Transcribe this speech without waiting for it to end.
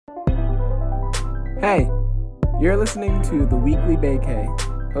Hey, you're listening to The Weekly Vacay,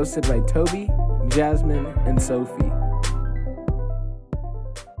 hosted by Toby, Jasmine, and Sophie.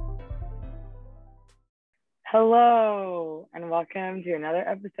 Hello, and welcome to another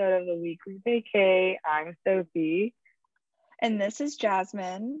episode of The Weekly Vacay. I'm Sophie. And this is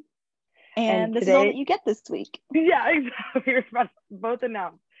Jasmine. And this today, is all that you get this week. Yeah, exactly. We're about to both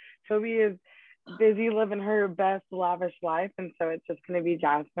announced. Toby is busy living her best lavish life, and so it's just going to be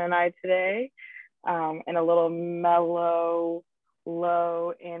Jasmine and I today, in a little mellow,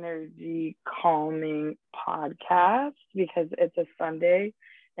 low energy, calming podcast because it's a Sunday,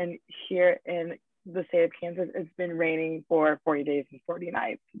 and here in the state of Kansas, it's been raining for 40 days and 40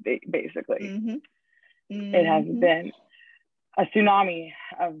 nights, basically. It has been a tsunami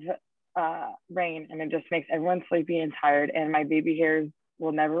of rain, and it just makes everyone sleepy and tired, and my baby hairs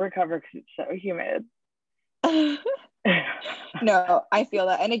will never recover because it's so humid. No, I feel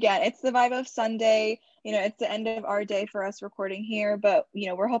that. And again, it's the vibe of Sunday. It's the end of our day for us recording here, but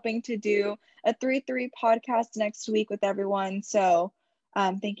we're hoping to do a 3-3 podcast next week with everyone. So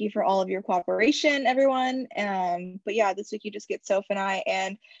thank you for all of your cooperation, everyone. But yeah, this week you just get Soph and I,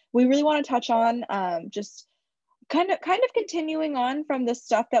 and we really want to touch on just kind of continuing on from the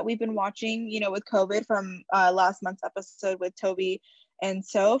stuff that we've been watching, with COVID from last month's episode with Toby and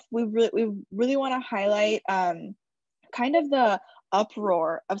Soph. We really want to highlight kind of the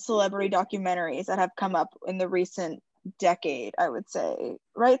uproar of celebrity documentaries that have come up in the recent decade, I would say.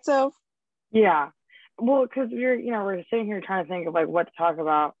 Right, Soph? Yeah. Well, because we're sitting here trying to think of like what to talk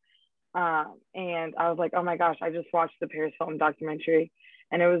about. And I was like, oh my gosh, I just watched the Paris Hilton documentary,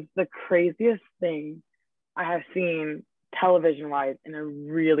 and it was the craziest thing I have seen television-wise in a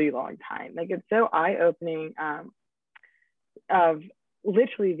really long time. Like, it's so eye-opening of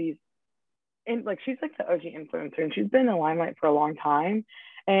literally these, and like, she's like the OG influencer, and she's been in the limelight for a long time,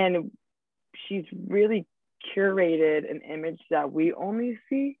 and she's really curated an image that we only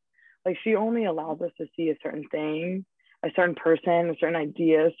see. Like, she only allows us to see a certain thing, a certain person, a certain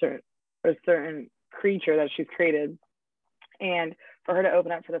idea, a certain creature that she's created. And for her to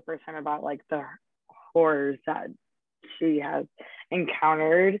open up for the first time about like the horrors that she has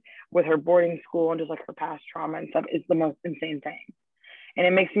encountered with her boarding school and just like her past trauma and stuff is the most insane thing. And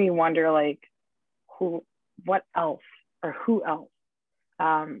it makes me wonder, like, who else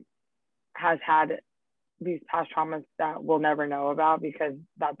has had these past traumas that we'll never know about, because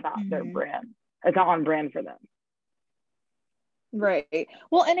that's not their brand. It's not on brand for them. Right.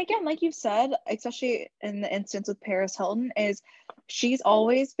 Well, and again, like you said, especially in the instance with Paris Hilton, is she's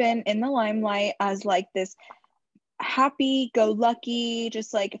always been in the limelight as like this happy-go-lucky,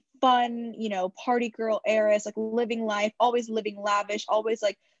 just like fun, party girl heiress, like living life, always living lavish, always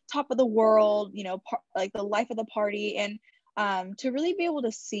like top of the world, like the life of the party. And to really be able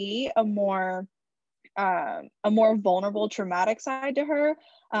to see a more vulnerable, traumatic side to her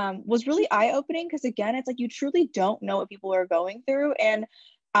was really eye-opening, because again, it's like you truly don't know what people are going through. And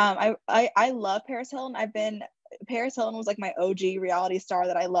I love Paris Hilton. Paris Hilton was like my OG reality star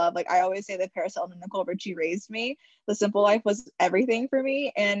that I love. Like, I always say that Paris Hilton and Nicole Richie raised me. The Simple Life was everything for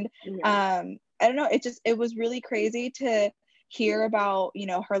me. And I don't know, it was really crazy to hear about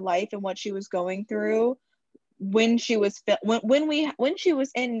her life and what she was going through when she was when she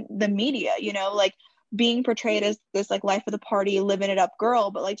was in the media, like being portrayed as this like life of the party, living it up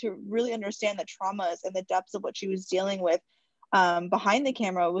girl, but like to really understand the traumas and the depths of what she was dealing with behind the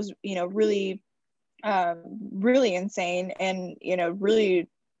camera was, really really insane. And really,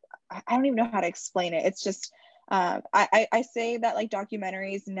 I don't even know how to explain it. It's just I say that like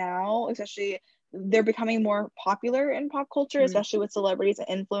documentaries now, especially, they're becoming more popular in pop culture, especially with celebrities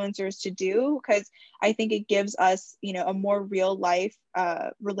and influencers to do, because I think it gives us, a more real life,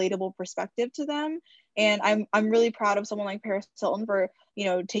 relatable perspective to them. And I'm really proud of someone like Paris Hilton for,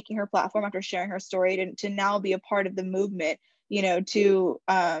 taking her platform after sharing her story to now be a part of the movement, to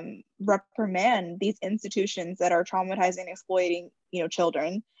reprimand these institutions that are traumatizing and exploiting,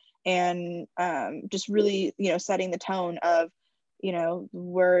 children, and just really, setting the tone of,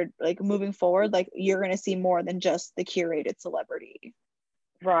 we're like moving forward, like you're going to see more than just the curated celebrity.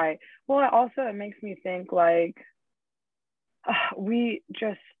 Right. Well, it makes me think like we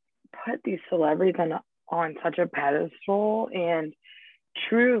just put these celebrities on such a pedestal, and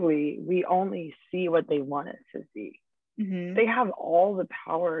truly we only see what they want us to see. They have all the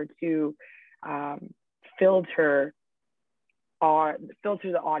power to filter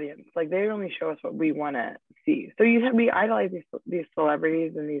the audience. Like, they only show us what we want to see. So we idolize these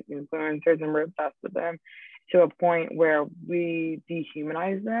celebrities and these influencers, and we're obsessed with them to a point where we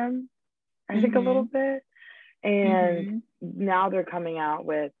dehumanize them, I think, a little bit. And now they're coming out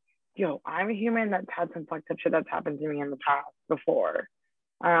with yo, I'm a human that's had some fucked up shit that's happened to me in the past before.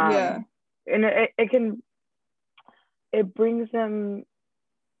 Yeah. And it brings them,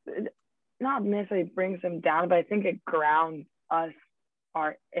 not necessarily brings them down, but I think it grounds us,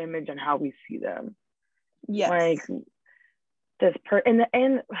 our image and how we see them. Yes. Like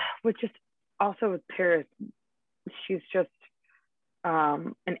and with just also with Paris, she's just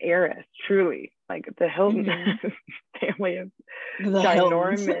an heiress, truly. Like the Hilton family is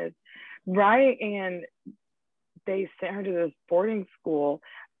ginormous, right? And they sent her to this boarding school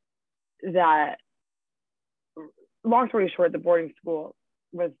that, long story short, the boarding school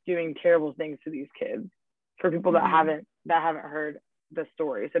was doing terrible things to these kids. For people that haven't heard the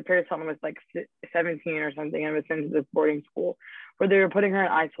story, so Paris Hilton was like 17 or something and was sent to this boarding school where they were putting her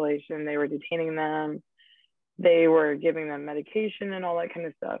in isolation. They were detaining them. They were giving them medication and all that kind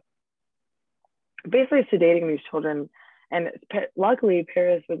of stuff, basically sedating these children. And luckily,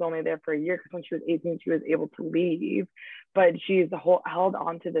 Paris was only there for a year, because when she was 18, she was able to leave. But she's held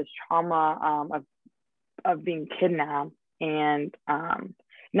on to this trauma of being kidnapped and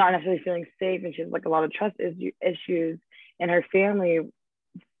not necessarily feeling safe. And she has like a lot of trust issues. And her family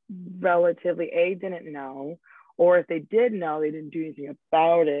relatively didn't know, or if they did know, they didn't do anything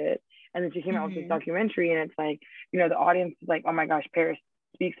about it. And then she came out with this documentary, and it's like, you know, the audience is like, oh my gosh, Paris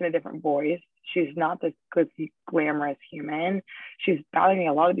speaks in a different voice. She's not this glitzy, glamorous human. She's battling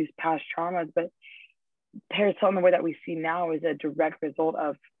a lot of these past traumas, but Paris Hilton, the way that we see now, is a direct result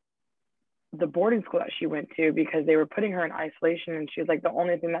of the boarding school that she went to, because they were putting her in isolation, and she was like, the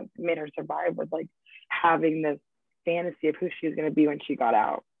only thing that made her survive was like having this fantasy of who she was going to be when she got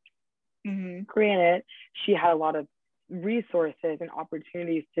out. Granted, she had a lot of resources and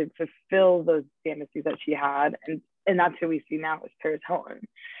opportunities to fulfill those fantasies that she had, and that's who we see now as Paris Hilton.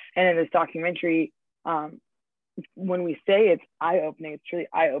 And in this documentary, when we say it's eye-opening, it's truly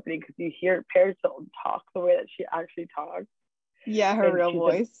eye-opening, because you hear Paris Hilton talk the way that she actually talks. Yeah, her real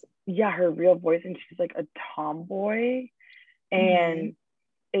voice. Her real voice, and she's like a tomboy, and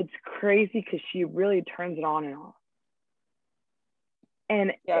it's crazy because she really turns it on and off.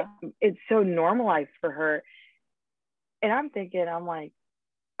 And it's so normalized for her. And I'm like,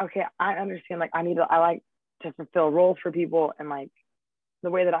 okay, I understand. Like, I like to fulfill roles for people. And like the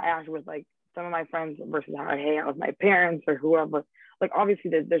way that I act with like some of my friends versus how I hang out with my parents or whoever, like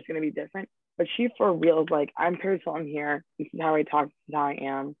obviously there's going to be different. But she for real is like, I'm Paris Hilton here. This is how I talk. This is how I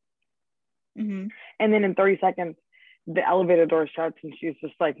am. And then in 30 seconds, the elevator door shuts and she's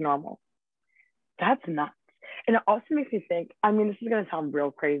just like normal. That's nuts. And it also makes me think, I mean, this is going to sound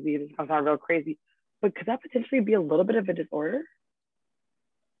real crazy. But could that potentially be a little bit of a disorder?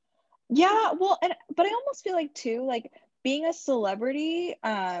 Yeah, well, but I almost feel like too, like being a celebrity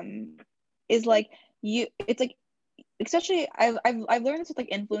is like it's like, especially I've learned this with like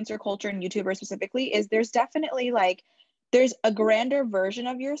influencer culture and YouTubers specifically, is there's definitely like there's a grander version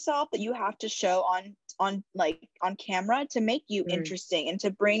of yourself that you have to show on camera to make you interesting and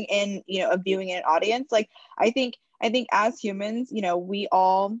to bring in, you know, a viewing an audience. Like I think as humans, you know, we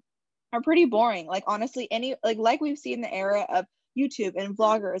all are pretty boring. Like honestly, any like we've seen the era of YouTube and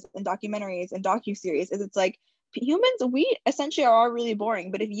vloggers and documentaries and docuseries, is it's like humans, we essentially are really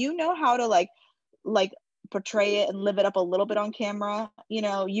boring. But if you know how to like portray it and live it up a little bit on camera, you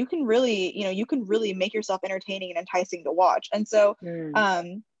know, you can really make yourself entertaining and enticing to watch. And so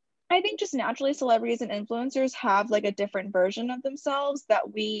I think just naturally celebrities and influencers have like a different version of themselves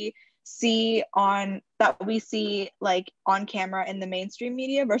that we see like on camera in the mainstream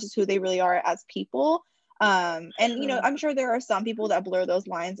media versus who they really are as people. And you know, I'm sure there are some people that blur those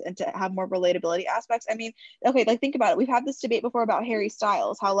lines and to have more relatability aspects. I mean, okay, like think about it. We've had this debate before about Harry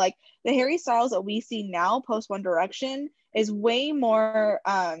Styles, how like the Harry Styles that we see now post One Direction is way more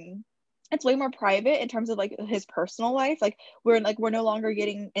it's way more private in terms of like his personal life. Like we're no longer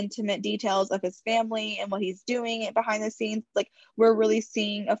getting intimate details of his family and what he's doing behind the scenes. Like we're really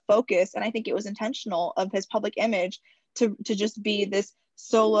seeing a focus, and I think it was intentional, of his public image to just be this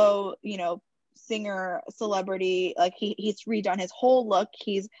solo, you know, singer celebrity. Like he's redone his whole look.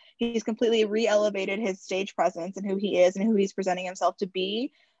 He's completely re-elevated his stage presence and who he is and who he's presenting himself to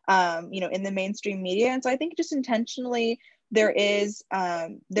be, you know, in the mainstream media. And so I think just intentionally there is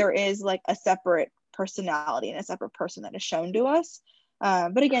like a separate personality and a separate person that is shown to us.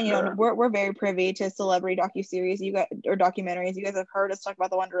 But again, you know, we're very privy to celebrity docuseries, or documentaries. You guys have heard us talk about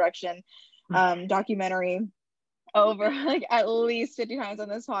the One Direction documentary over like at least 50 times on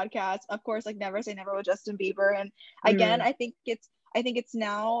this podcast. Of course, like Never Say Never with Justin Bieber. And again, I think it's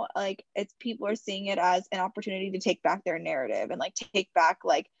now like people are seeing it as an opportunity to take back their narrative and like take back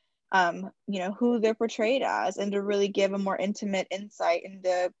like who they're portrayed as, and to really give a more intimate insight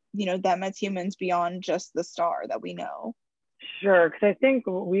into, them as humans beyond just the star that we know. Sure, because I think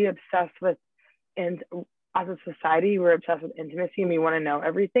we obsess with, and as a society, we're obsessed with intimacy and we want to know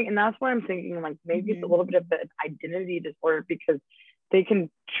everything. And that's why I'm thinking like maybe it's a little bit of an identity disorder, because they can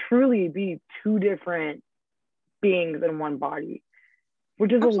truly be two different beings in one body,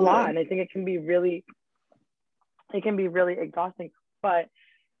 which is Absolutely. a lot. And I think it can be really exhausting. But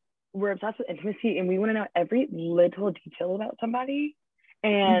we're obsessed with intimacy and we want to know every little detail about somebody.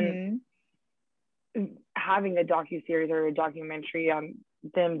 And having a docuseries or a documentary on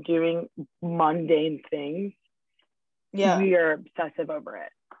them doing mundane things, we are obsessive over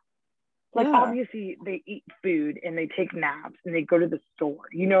it. Like, obviously, they eat food and they take naps and they go to the store.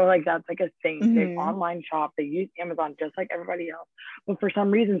 Like, that's like a thing. They online shop. They use Amazon just like everybody else. But for some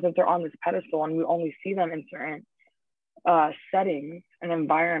reason, since they're on this pedestal and we only see them in certain settings and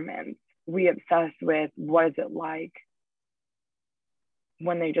environments, we obsess with what is it like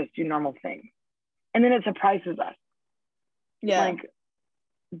when they just do normal things. And then it surprises us. Yeah. Like,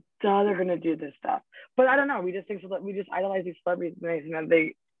 duh, they're gonna do this stuff. But I don't know. We just idolize these celebrities and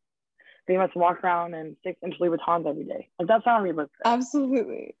they must walk around in 6-inch Louis Vuittons every day. Like, that's not realistic.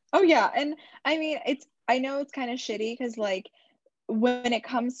 Absolutely. Oh yeah, and I mean, I know it's kind of shitty because like when it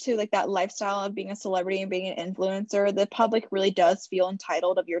comes to like that lifestyle of being a celebrity and being an influencer, the public really does feel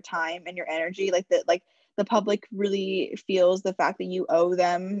entitled of your time and your energy. Like the public really feels the fact that you owe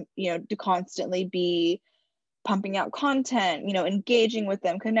them, to constantly be pumping out content, engaging with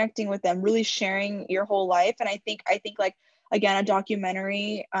them, connecting with them, really sharing your whole life. And I think like, again, a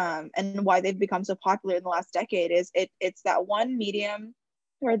documentary and why they've become so popular in the last decade is it's that one medium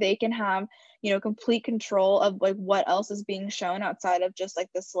where they can have, complete control of like what else is being shown outside of just like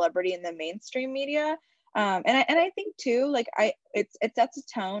the celebrity and the mainstream media. And I think too, like it sets a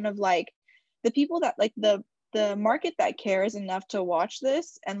tone of like the people that like the market that cares enough to watch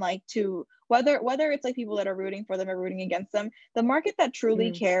this, and like to whether it's like people that are rooting for them or rooting against them, the market that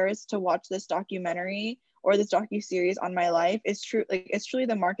truly cares to watch this documentary or this docuseries on my life is it's truly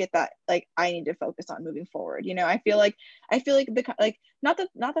the market that like I need to focus on moving forward. I feel like not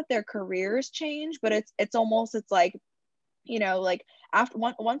that their careers change, but it's like like after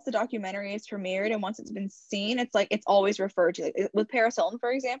once the documentary is premiered and once it's been seen, it's like it's always referred to. Like, with Paris Hilton,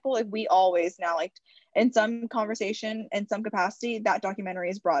 for example, like we always now, like in some conversation, in some capacity, that documentary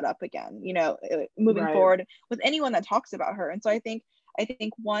is brought up again, moving forward with anyone that talks about her. And so I think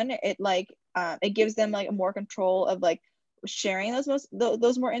one, it like it gives them like more control of like sharing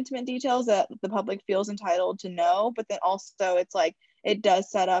those more intimate details that the public feels entitled to know, but then also it's like it does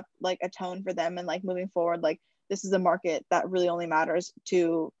set up like a tone for them, and like moving forward, like this is a market that really only matters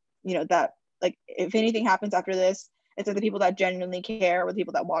to, that like if anything happens after this, it's like the people that genuinely care or the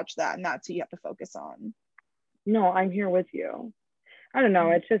people that watch that, and that's who you have to focus on. No, I'm here with you. I don't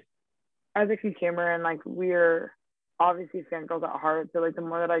know. It's just, as a consumer, and like we're obviously fangirls at heart, so like the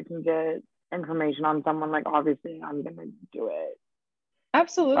more that I can get information on someone, like obviously I'm gonna do it.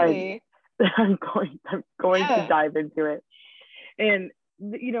 Absolutely. I'm going to dive into it. And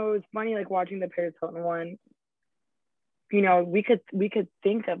it was funny, like watching the Paris Hilton one. We could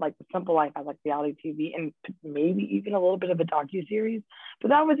think of like The Simple Life as like reality TV and maybe even a little bit of a docuseries, but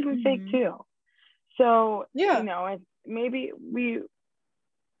that was even fake too. So maybe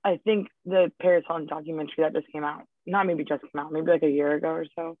I think the Paris Hilton documentary that just came out, maybe like a year ago or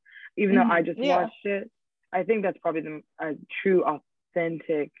so, even though I just watched it, I think that's probably a true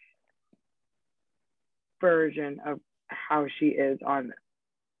authentic version of how she is on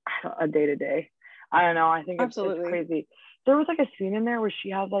a day-to-day. I don't know. I think it's crazy. There was like a scene in there where she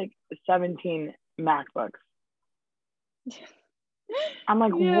has like 17 MacBooks. I'm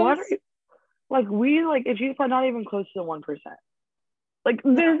like, what? If she's not even close to the 1%. Like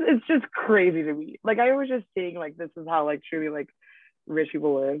this, it's just crazy to me. Like I was just seeing like this is how like truly like rich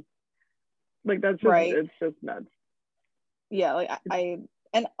people live. Like that's just it's just nuts. Yeah, like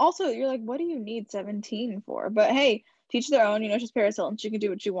and also you're like, what do you need 17 for? But hey, teach their own. She's Paris Hilton. She can do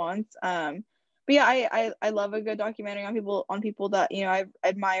what she wants. But yeah, I love a good documentary on people that I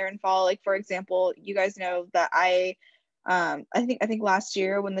admire and follow. Like for example, you guys know that I think last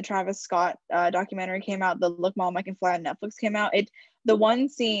year when the Travis Scott documentary came out, the Look Mom I Can Fly on Netflix came out. The one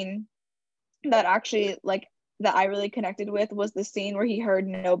scene that actually like that I really connected with was the scene where he heard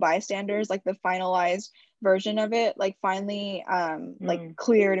No Bystanders, like the finalized version of it, like finally like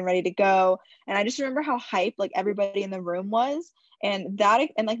cleared and ready to go. And I just remember how hyped like everybody in the room was. And that,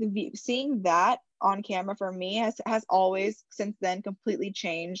 and like seeing that on camera for me has always since then completely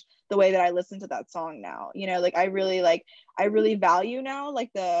changed the way that I listen to that song now. You know, like I really value now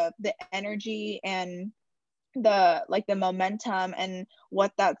like the energy and the momentum and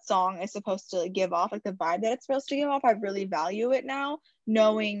what that song is supposed to give off, like the vibe that it's supposed to give off. I really value it now,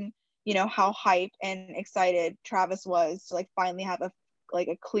 knowing, you know, how hyped and excited Travis was to like finally have a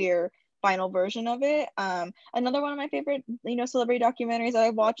clear final version of it. Another one of my favorite, you know, celebrity documentaries that I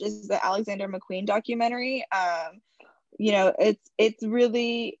watch is the Alexander McQueen documentary. You know, it's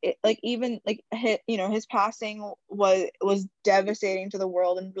really like, even like his passing was devastating to the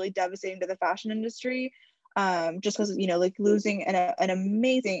world and really devastating to the fashion industry, just because, you know, like losing an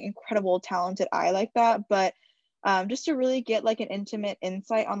amazing, incredible, talented eye like that. But just to really get like an intimate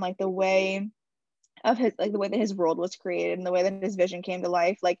insight on like the way of his, like the way that his world was created and the way that his vision came to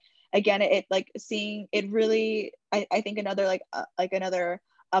life. Like again, it like seeing it really, I think another another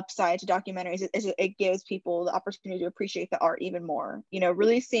upside to documentaries is it gives people the opportunity to appreciate the art even more. You know,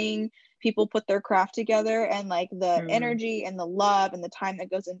 really seeing people put their craft together and like the energy and the love and the time that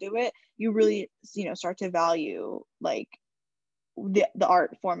goes into it, you really, you know, start to value like the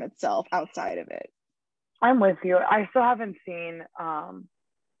art form itself outside of it. I'm with you. I still haven't seen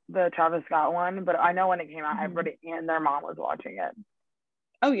the Travis Scott one, but I know when it came out, everybody and their mom was watching it.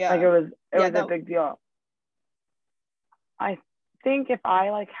 Oh yeah, like it was a big deal. I think if I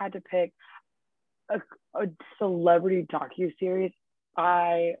like had to pick a celebrity docuseries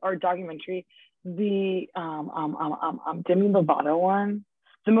or documentary, the Demi Lovato one,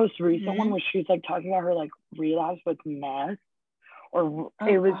 the most recent one, where she's like talking about her like relapse with meth or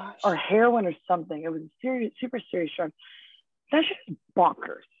or heroin or something. It was serious, super serious drug. That's just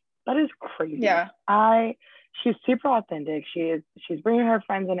bonkers. That is crazy. Yeah. She's super authentic. She's bringing her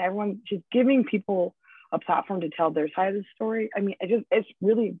friends and everyone. She's giving people a platform to tell their side of the story. I mean, it's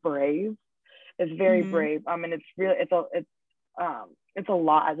really brave. It's very brave. I mean, it's a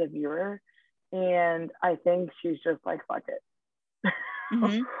lot as a viewer, and I think she's just like, fuck it.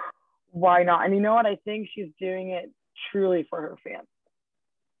 Why not? And you know what? I think she's doing it truly for her fans.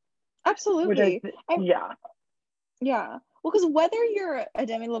 Absolutely. Yeah. Yeah. Well, because whether you're a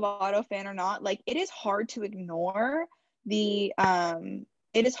Demi Lovato fan or not, like it is hard to ignore the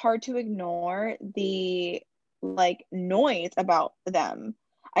like noise about them.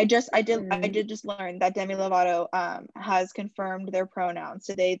 I did just learn that Demi Lovato has confirmed their pronouns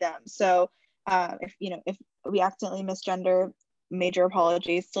to they them. So if we accidentally misgender, major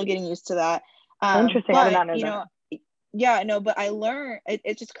apologies. Still getting used to that. Interesting. But, I did not know that. Yeah, no, but I learned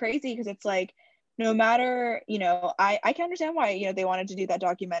it's just crazy because it's like, no matter, you know, I can understand why, you know, they wanted to do that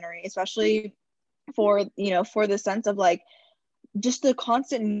documentary, especially for, you know, for the sense of like just the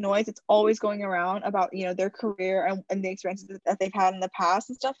constant noise that's always going around about, you know, their career and the experiences that they've had in the past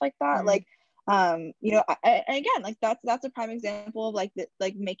and stuff like that. Like, you know, and again, like that's a prime example of like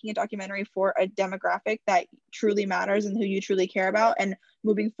making a documentary for a demographic that truly matters and who you truly care about. And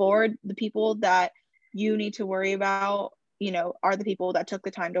moving forward, the people that you need to worry about, you know, are the people that took the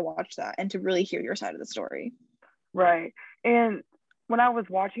time to watch that and to really hear your side of the story. Right. And when I was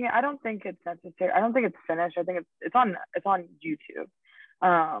watching it, I don't think it's necessary. I don't think it's finished. I think it's on YouTube.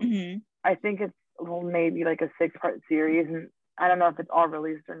 I think it's maybe like a 6-part series, and I don't know if it's all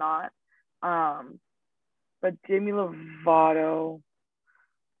released or not. But Demi Lovato,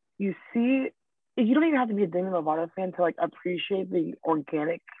 you don't even have to be a Demi Lovato fan to like appreciate the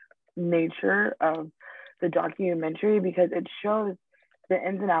organic nature of the documentary, because it shows the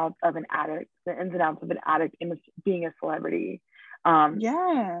ins and outs of an addict, in being a celebrity, of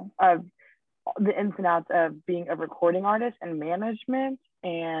the ins and outs of being a recording artist and management,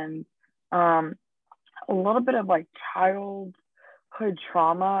 and a little bit of like childhood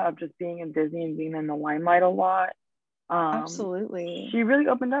trauma of just being in Disney and being in the limelight a lot. Absolutely. She really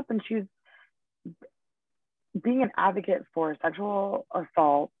opened up, and she's being an advocate for sexual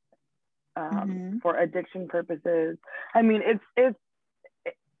assault, for addiction purposes. I mean, it's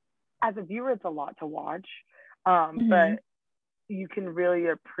as a viewer, it's a lot to watch, but you can really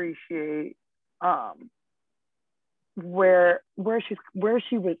appreciate where she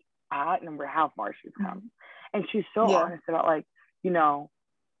was at and how far she's come. And she's so honest about, like, you know,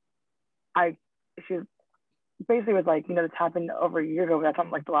 she basically was like, you know, this happened over a year ago, but that's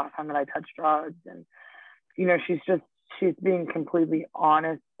not like the last time that I touched drugs. And, you know, she's being completely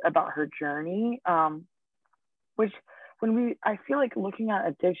honest about her journey, which I feel like looking at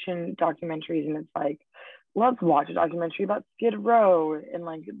addiction documentaries, and it's like, let's watch a documentary about Skid Row and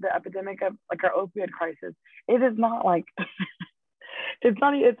like the epidemic of like our opioid crisis. It is not like It's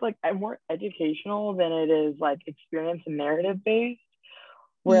not. It's like more educational than it is like experience and narrative based.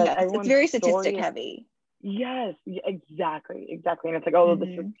 Whereas Yes, it's everyone's very statistic story is heavy. yes, exactly. And it's like, oh, this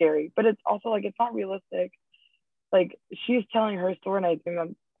is scary, but it's also like it's not realistic. Like she's telling her story, and I think that's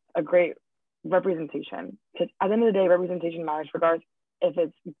a great representation. Because at the end of the day, representation matters, regardless if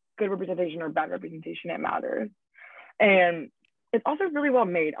it's good representation or bad representation. It matters, and it's also really well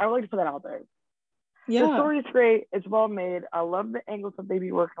made. I would like to put that out there. Yeah. The story is great. It's well made. I love the angles that they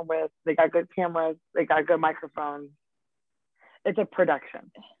be working with. They got good cameras. They got good microphones. It's a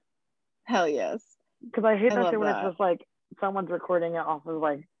production. Hell yes. Because I hate I that love shit when it's that. just like someone's recording it off of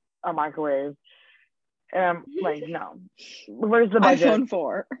like a microwave. And I'm like, no. Where's the budget? iPhone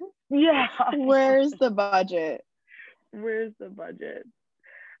 4. Yeah. Where's the budget? Where's the budget?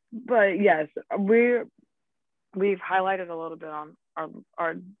 But yes, we've highlighted a little bit on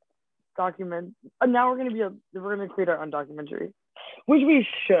our document. Now we're gonna create our own documentary, which we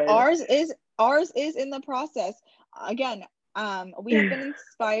should. Ours is in the process. Again, we have been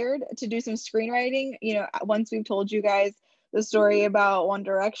inspired to do some screenwriting. You know, once we've told you guys the story about One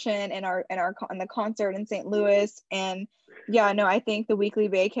Direction and the concert in St. Louis, and yeah, no, I think the weekly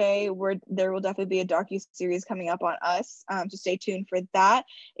vacay, there will definitely be a docu-series coming up on us. So stay tuned for that.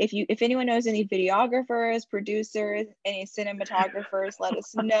 If anyone knows any videographers, producers, any cinematographers, let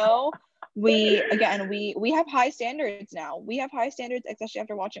us know. We have high standards now. We have high standards, especially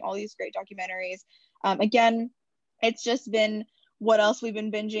after watching all these great documentaries. Again, it's just been what else we've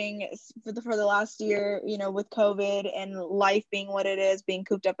been binging for the last year, you know, with COVID and life being what it is, being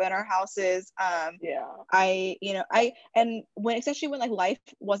cooped up in our houses. Especially when like life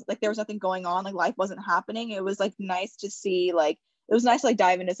was like there was nothing going on, like life wasn't happening. It was like nice to see, like it was nice to like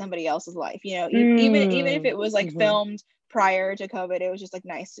dive into somebody else's life, you know, even if it was like filmed prior to COVID, it was just like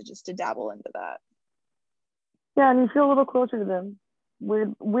nice to dabble into that. Yeah, and you feel a little closer to them.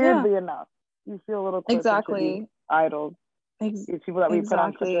 Weirdly enough, you feel a little closer to these idols. These people that we put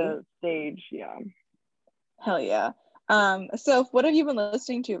on such a stage. Yeah. Hell yeah. So what have you been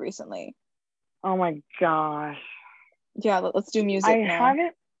listening to recently? Oh my gosh. Yeah, let's do music now. I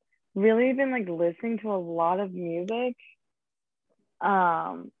haven't really been like listening to a lot of music. But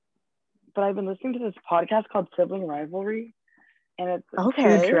I've been listening to this podcast called Sibling Rivalry, and it's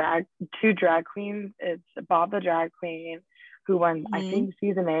two drag queens. It's Bob the drag queen, who won I think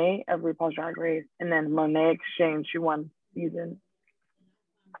season 8 of RuPaul's Drag Race, and then Monet Exchange, who won season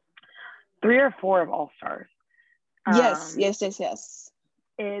 3 or 4 of All Stars. Yes. They are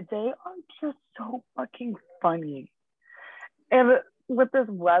just so fucking funny. And with this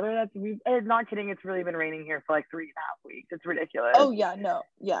weather not kidding, it's really been raining here for like 3.5 weeks. It's ridiculous. Oh yeah, no,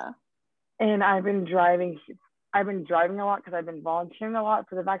 yeah. And I've been driving a lot because I've been volunteering a lot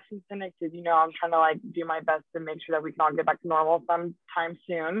for the vaccine clinic, because you know I'm trying to like do my best to make sure that we can all get back to normal sometime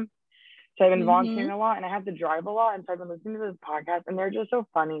soon. So I've been volunteering a lot, and I have to drive a lot, and so I've been listening to this podcast, and they're just so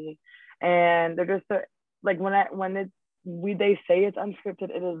funny, and they're just so, like they say it's unscripted,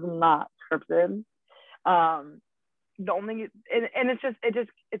 it is not scripted. The only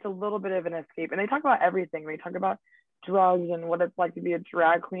it's a little bit of an escape, and they talk about everything. They talk about drugs and what it's like to be a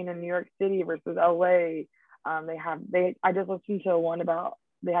drag queen in New York City versus LA. I just listened to one about,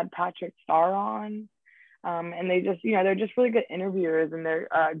 they had Patrick Starr on, and they just, you know, they're just really good interviewers, and they're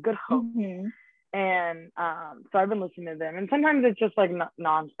good hosts. And so I've been listening to them, and sometimes it's just like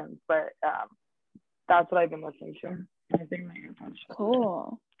nonsense, but that's what I've been listening to. I think my earphones.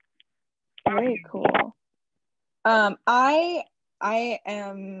 Cool. Very cool. I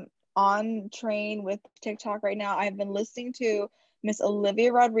am on train with TikTok right now. I've been listening to Miss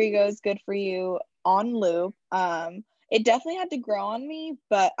Olivia Rodrigo's Good For You on loop. It definitely had to grow on me,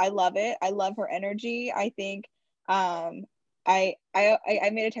 but I love it. I love her energy. I think I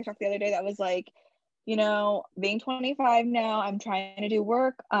made a TikTok the other day that was like, you know, being 25 now, I'm trying to do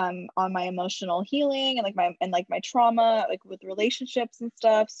work on my emotional healing and my trauma, like with relationships and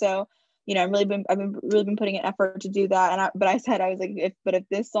stuff. So, you know, I've been really been putting an effort to do that. But I was like, if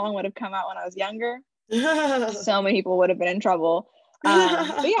this song would have come out when I was younger, so many people would have been in trouble.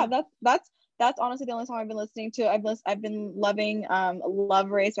 But yeah, that's honestly the only song I've been listening to. I've been loving Love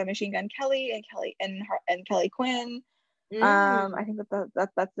Race by Machine Gun Kelly and Kelly Quinn. I think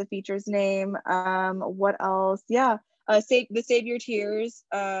that's the feature's name. What else? Yeah, Save Your Tears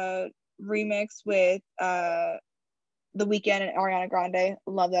remix with The Weeknd and Ariana Grande.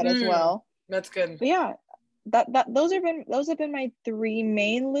 Love that as well. That's good. But yeah, those have been my 3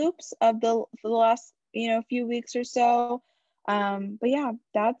 main loops for the last, you know, few weeks or so. But yeah,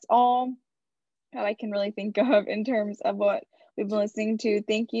 that's all that I can really think of in terms of what we've been listening to.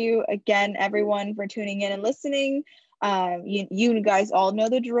 Thank you again, everyone, for tuning in and listening. You guys all know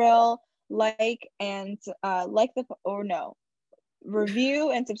the drill.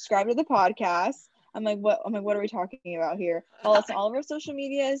 Review and subscribe to the podcast. I'm like, what are we talking about here? Follow us on all of our social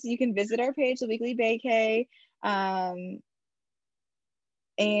medias. You can visit our page, The Weekly Vacay.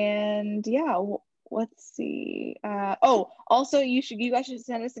 And yeah, let's see. Also, you guys should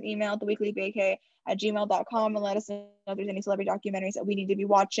send us an email at theweeklyvacay@gmail.com and let us know if there's any celebrity documentaries that we need to be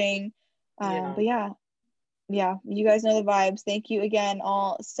watching. But yeah, you guys know the vibes. Thank you again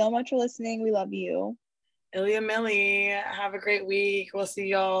all so much for listening. We love you. Ilya Millie, have a great week. We'll see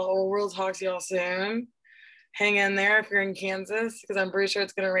y'all, or we'll talk to y'all soon. Hang in there if you're in Kansas, because I'm pretty sure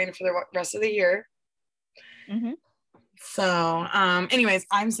it's going to rain for the rest of the year. Mm-hmm. So, anyways,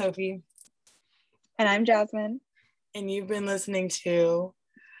 I'm Sophie. And I'm Jasmine. And you've been listening to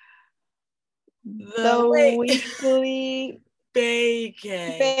The Weekly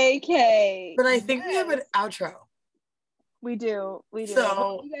Vacay. But I think we have an outro. We do.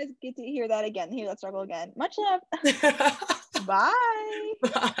 So you guys get to hear that again. Hear that struggle again. Much love. Bye.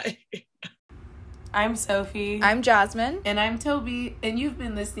 Bye. I'm Sophie. I'm Jasmine. And I'm Toby. And you've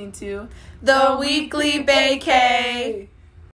been listening to The Weekly Vacay.